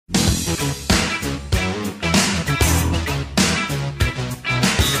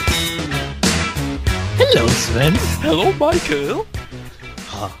Hello, Sven. Hello, Michael.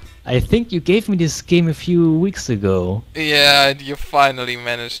 I think you gave me this game a few weeks ago. Yeah, and you finally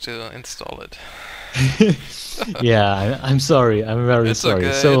managed to install it. Yeah, I'm sorry. I'm very sorry.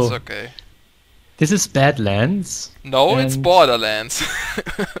 Okay, So, it's okay. this is Badlands. No, it's Borderlands.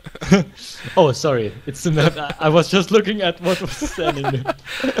 Oh, sorry. It's the map. I was just looking at what was standing there.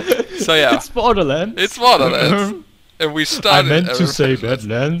 So yeah, It's Borderlands. it's Borderlands. And we I started. meant to say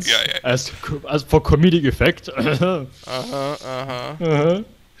Badlands Yeah. as for comedic effect.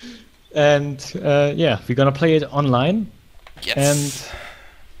 And yeah, we're gonna play it online. Yes. And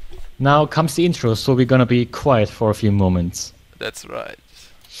now comes the intro, so we're gonna be quiet for a few moments. That's right.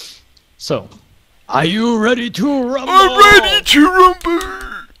 So, are you ready to rumble? I'm ready to rumble.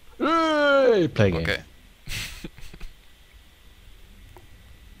 Hey, play game. Okay.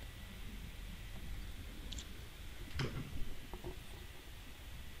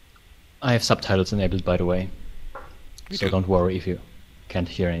 I have subtitles enabled, by the way, Me so too. don't worry if you can't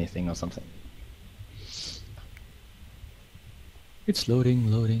hear anything or something. It's loading.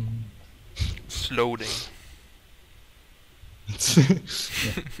 It's loading. It's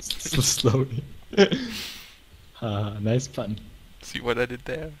slowly. Nice fun. See what I did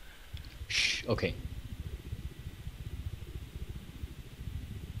there? Shh, okay.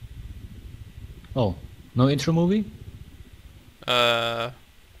 Oh, no intro movie?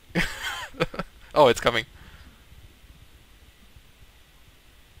 Oh, it's coming.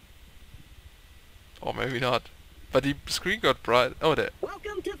 Or maybe not. But the screen got bright. Oh, there.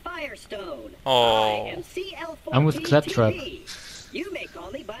 Welcome to Firestone. Oh. I am CL14 I'm with Claptrap. You may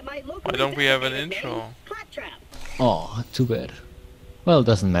call me by my local Why don't we have an designated intro? name, Claptrap. Oh, too bad. Well,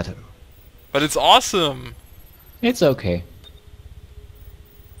 doesn't matter. But it's awesome. It's okay.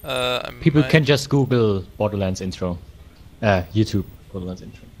 People can just Google Borderlands intro. YouTube Borderlands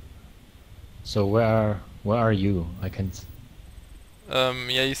intro. So where are you? I can't.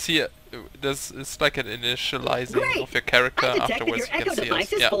 Yeah, you see, it's like an initializing Great! of your character. I detected Afterwards, your you echo can see device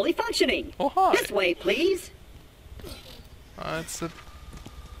us. is Yeah. fully functioning. Oh hi. This way, please. It's a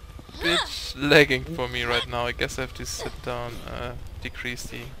bit lagging for me right now. I guess I have to sit down, decrease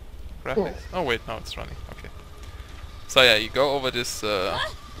the graphics. Oh wait, no, it's running. Okay. So yeah, you go over this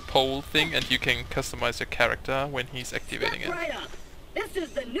pole thing, and you can customize your character when he's activating Step it. right up. This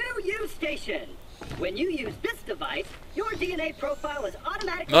is the new U station. When you use this device, your DNA profile is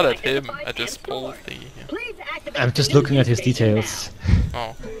automatically Not at him, identified at this and pole stored. thingy. Yeah. Please activate I'm the just new looking U at his station details.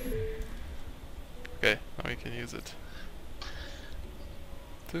 Oh. Okay, now we can use it.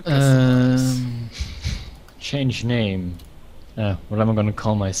 To customize. Change name. What am I gonna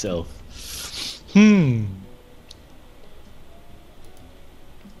call myself?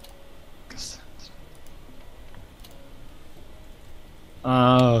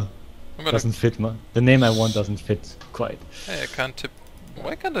 I'm gonna. Doesn't fit. The name I want doesn't fit quite. Hey, I can't type.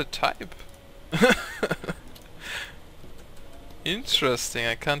 Why can't I type? Interesting,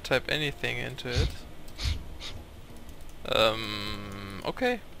 I can't type anything into it.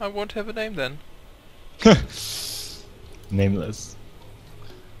 Okay, I won't have a name then. Nameless.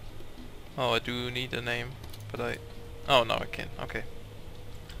 Oh, I do need a name, but I... Oh, no, I can. Okay.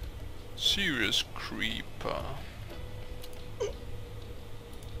 SeriousCreeper.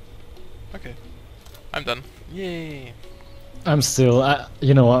 Okay. I'm done. Yay! I'm still,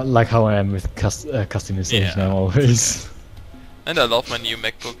 you know, like how I am with customization. Yeah, I'm always. And I love my new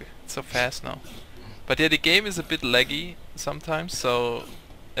MacBook. It's so fast now. But yeah, the game is a bit laggy sometimes, so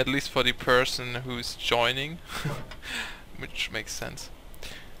at least for the person who's joining, which makes sense.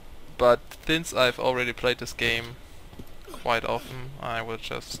 But since I've already played this game quite often, I will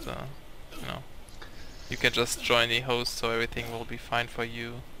just, you know, you can just join the host, so everything will be fine for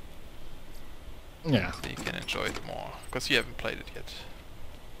you. Yeah. So you can enjoy it more, because you haven't played it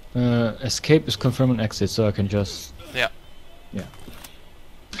yet. Escape is confirm and exit, so I can just. Yeah. Yeah.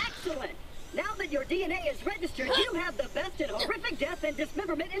 Excellent. Now that your DNA is registered, you have the best in horrific death and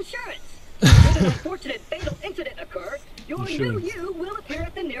dismemberment insurance. Should an unfortunate fatal incident occur, your new you will appear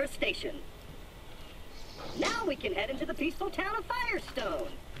at the nearest station. Now we can head into the peaceful town of Firestone.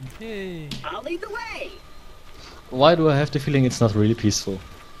 Yay! I'll lead the way. Why do I have the feeling it's not really peaceful?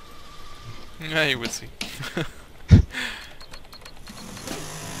 Yeah, you will see. Is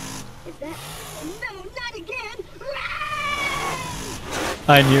that... No, not again!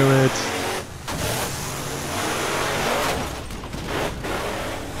 I knew it.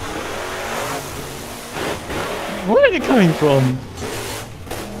 Where are they coming from?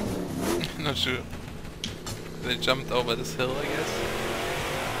 Not sure. They jumped over this hill, I guess.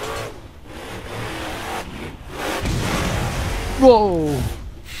 Whoa!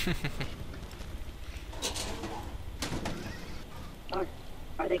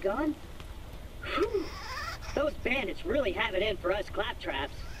 they gone? Whew. Those bandits really have it in for us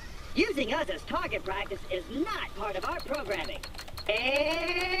claptraps. Using us as target practice is not part of our programming.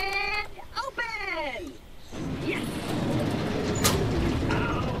 And open! Yes!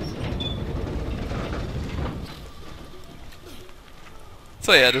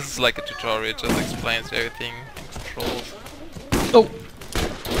 So yeah, this is like a tutorial, it just explains everything and controls. Oh!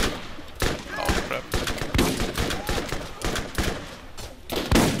 Oh crap.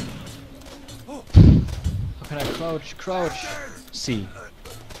 How can I crouch? Crouch! C.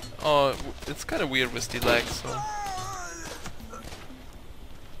 Oh, it's kind of weird with the lag, so...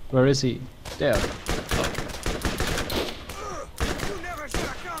 Where is he? There.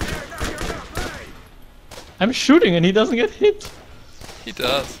 I'm shooting and he doesn't get hit. He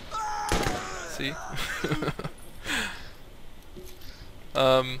does. See?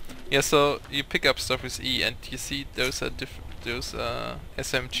 Yeah, so you pick up stuff with E, and you see those are those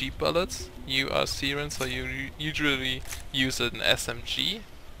SMG bullets. You are Syrian, so you usually use an SMG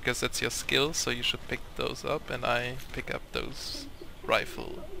because that's your skill. So you should pick those up, and I pick up those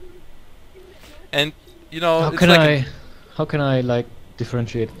rifle. And you know, how can I like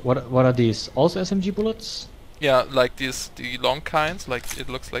differentiate? What are these? Also SMG bullets? Yeah, like the long kinds. Like it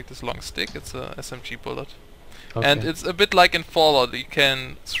looks like this long stick. It's a SMG bullet. Okay. And it's a bit like in Fallout, you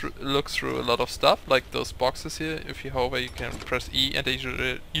can look through a lot of stuff, like those boxes here. If you hover, you can press E, and they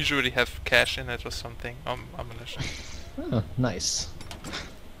usually have cash in it or something, ammunition. Oh, nice.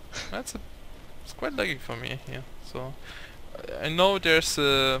 It's quite laggy for me here. So I know there's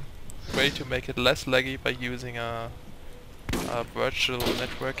a way to make it less laggy by using a virtual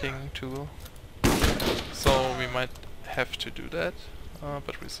networking tool. So we might have to do that,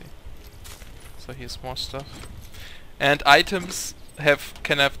 but we'll see. So here's more stuff. And items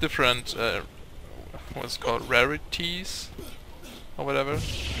can have different what's called rarities or whatever.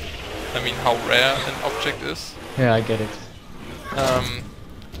 I mean how rare an object is. Yeah, I get it.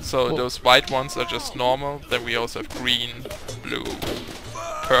 So those white ones are just normal. Then we also have green, blue,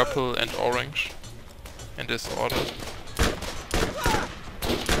 purple and orange in this order.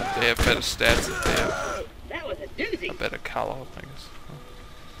 They have better stats if they have That was a doozy. a better color, I guess.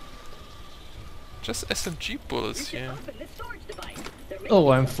 Just SMG bullets here. Oh,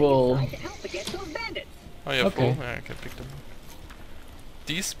 I'm full. Oh yeah, Okay. full? Yeah, I can pick them up.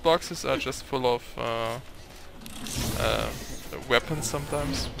 These boxes are just full of weapons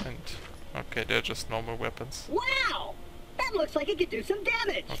sometimes, and okay, they're just normal weapons. Wow! That looks like it could do some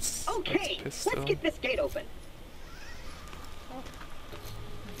damage. That's Okay, pistol. let's get this gate open.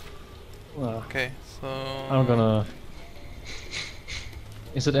 Well, Okay, so I'm gonna.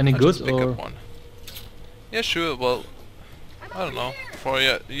 Is it any I'll good just pick or? up one. Yeah, sure. Well, I don't know. For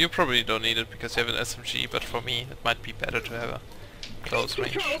you probably don't need it because you have an SMG, but for me, it might be better to have a close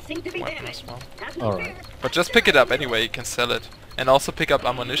range weapon as well. Alright. But just pick it up anyway. You can sell it, and also pick up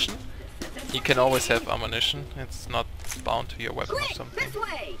ammunition. You can always have ammunition. It's not bound to your weapon or something.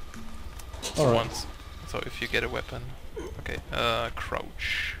 Alright. Once. So if you get a weapon, okay.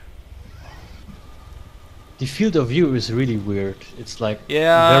 Crouch. The field of view is really weird. It's like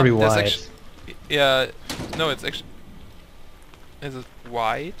Yeah. very there's wide. Yeah. No, it's actually. Is it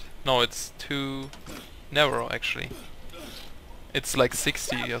wide? No, it's too narrow actually. It's like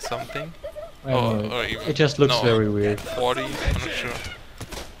 60 or something. I don't know. Or even It just looks no, very weird. 40. I'm not sure.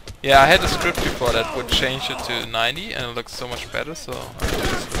 Yeah, I had a script before that would change it to 90, and it looks so much better. So I will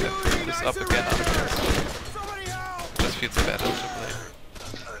just set this up again afterwards. Just feels better to play.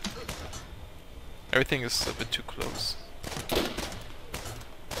 Everything is a bit too close.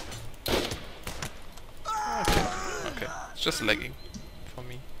 Okay, it's just lagging for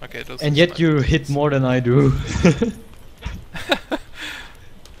me. Okay, those. And yet you hit more than I do.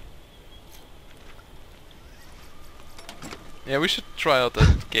 Yeah, we should try out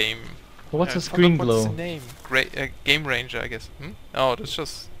that game. What's I a screen forgot what's glow? the name? Game Ranger, I guess. Hmm? Oh, that's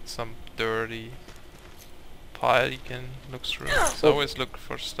just some dirty pile you can look through. So Oh. always look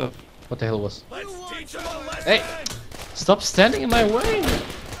for stuff. What the hell was? Hey! Stop standing in my way!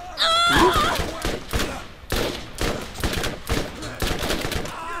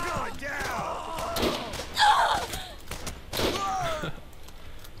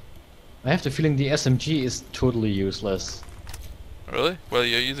 I have the feeling the SMG is totally useless. Really? Well,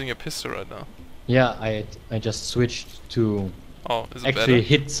 you're using a pistol right now. Yeah, I just switched to Oh, is it actually better?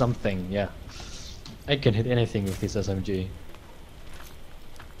 hit something, yeah. I can hit anything with this SMG.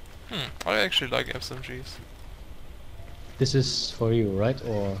 I actually like SMGs. This is for you, right?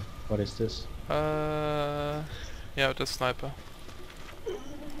 Or what is this? Yeah, the sniper.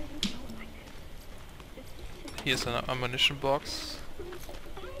 Here's an ammunition box.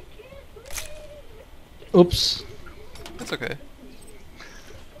 Oops. It's okay.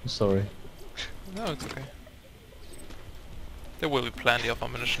 I'm sorry. No, it's okay. There will be plenty of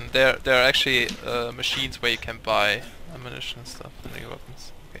ammunition. There are actually machines where you can buy ammunition and stuff and new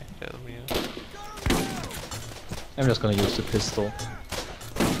weapons. Okay, there we go. I'm just gonna use the pistol.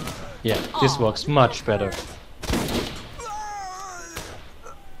 Yeah, this works much better.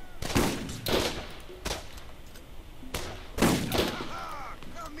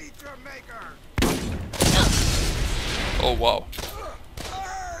 Oh wow.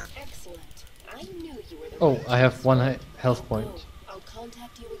 Excellent. I knew you were the Oh, right I have one choice. health point. I'll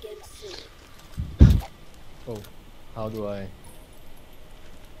contact you again soon. Oh, how do I...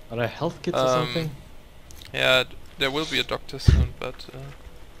 Are there health kits or something? Yeah, there will be a doctor soon, but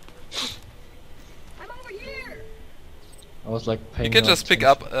I'm over here. I was like paying you can no just pick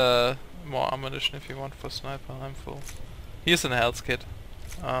attention. up more ammunition if you want for sniper. I'm full. Here's an health kit.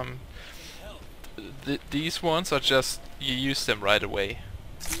 These ones are just you use them right away.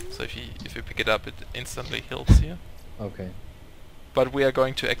 So if you pick it up, it instantly heals you. Okay. But we are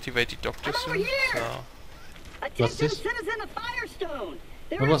going to activate the doctor I'm over soon. here! So What's Attention, this? citizen of Firestone!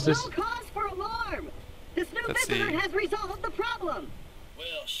 There What was is this? no cause for alarm. This new Let's visitor see. has resolved the problem.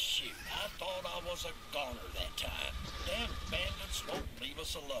 Well, shoot, I thought I was a goner that time. Damn bandits won't leave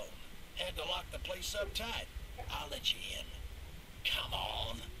us alone. Had to lock the place up tight. I'll let you in. Come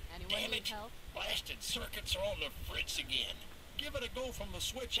on. Damn it. Blasted circuits are on the fritz again. Give it a go from the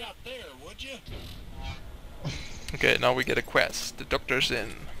switch out there, would you? okay, now we get a quest. The doctor's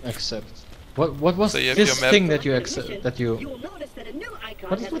in. Accept. What was So you have this your map. thing that you In accept? addition, That you... will notice that a new icon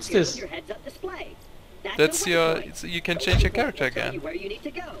What's has this? appeared on your heads-up display. That's a your. waypoint. You can The change your waypoint character will tell again. you where you need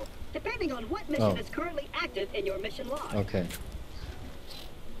to go, depending on what mission Oh. is currently active in your mission log. Okay.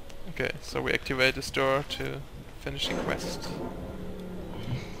 Okay, so we activate this door to finish the quest.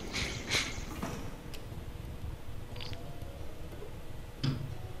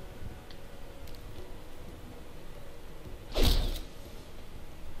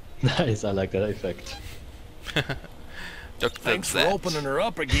 Nice, I like that effect. Doctor Thanks for Z. opening her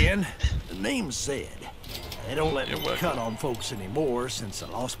up again. The name's Zed. They don't let You're me welcome. cut on folks anymore since I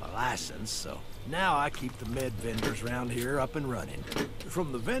lost my license, so now I keep the med vendors around here up and running.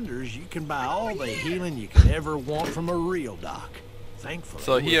 From the vendors, you can buy all the healing you could ever want from a real doc. Thankfully,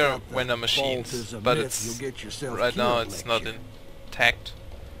 So here without the when the vault machines, is a but myth, it's you'll get yourself right now killed it's not lecture. intact.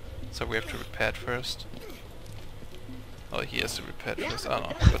 So we have to repair it first. Oh, he has to repair it Now first. that Oh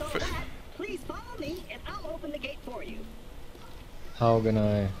we've no, done but all that, please follow me and I'll open the gate for you. How can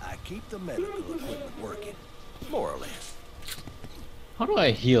I... I keep the medical equipment working, more or less. How do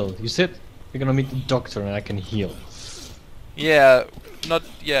I heal? You said we're gonna meet the doctor and I can heal. yeah, not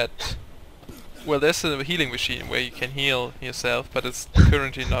yet. Well, there's a healing machine where you can heal yourself, but it's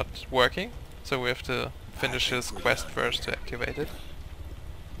currently not working. So we have to finish this quest first to activate it.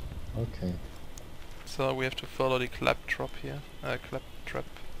 Okay. So we have to follow the claptrap here. Claptrap.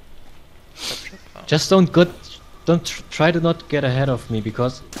 Claptrap? Oh. Just don't try to not get ahead of me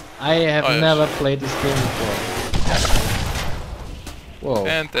because I have Oh, yeah, never played this game before. Whoa.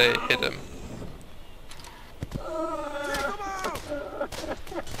 And they hit him.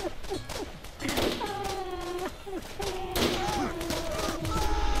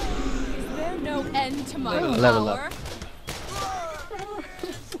 Is there no end to my Level up. power?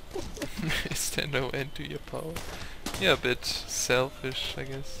 Is there no end to your power? Yeah, a bit selfish, I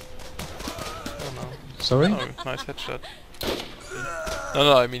guess. Oh no. Sorry? Oh, nice headshot.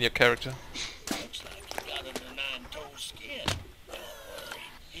 No, I mean your character. Looks like you got under nine-toe skin. Don't worry,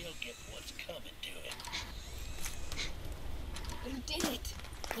 he'll get what's coming to him. You did it.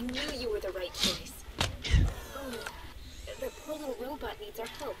 I knew you were the right choice. Oh, the poor little robot needs our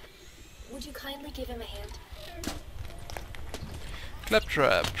help. Would you kindly give him a hand?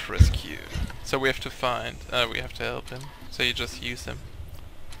 Claptrap rescue. So we have to find. We have to help him. So you just use him.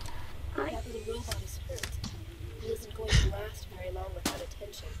 That little robot is hurt. He isn't going to last very long without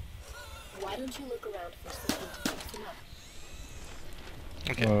attention. Why don't you look around for something to fix him up?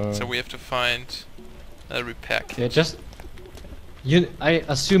 Okay. So we have to find a repair kit. Yeah, just... I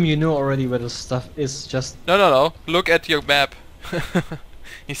assume you know already where the stuff is, just... No. Look at your map.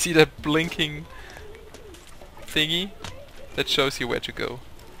 You see that blinking thingy? That shows you where to go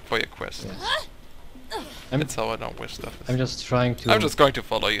for your quest. Yeah. That's how I know where stuff is. I'm just trying to... I'm just going to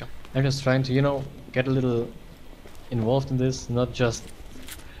follow you. I'm just trying to, you know, get a little involved in this, not just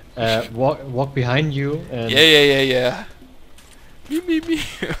walk behind you and... Yeah. Me.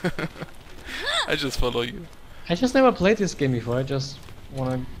 I just follow you. I just never played this game before, I just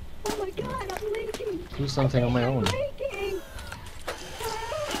wanna Oh my god, I'm leaking. do something on my own. I'm leaking.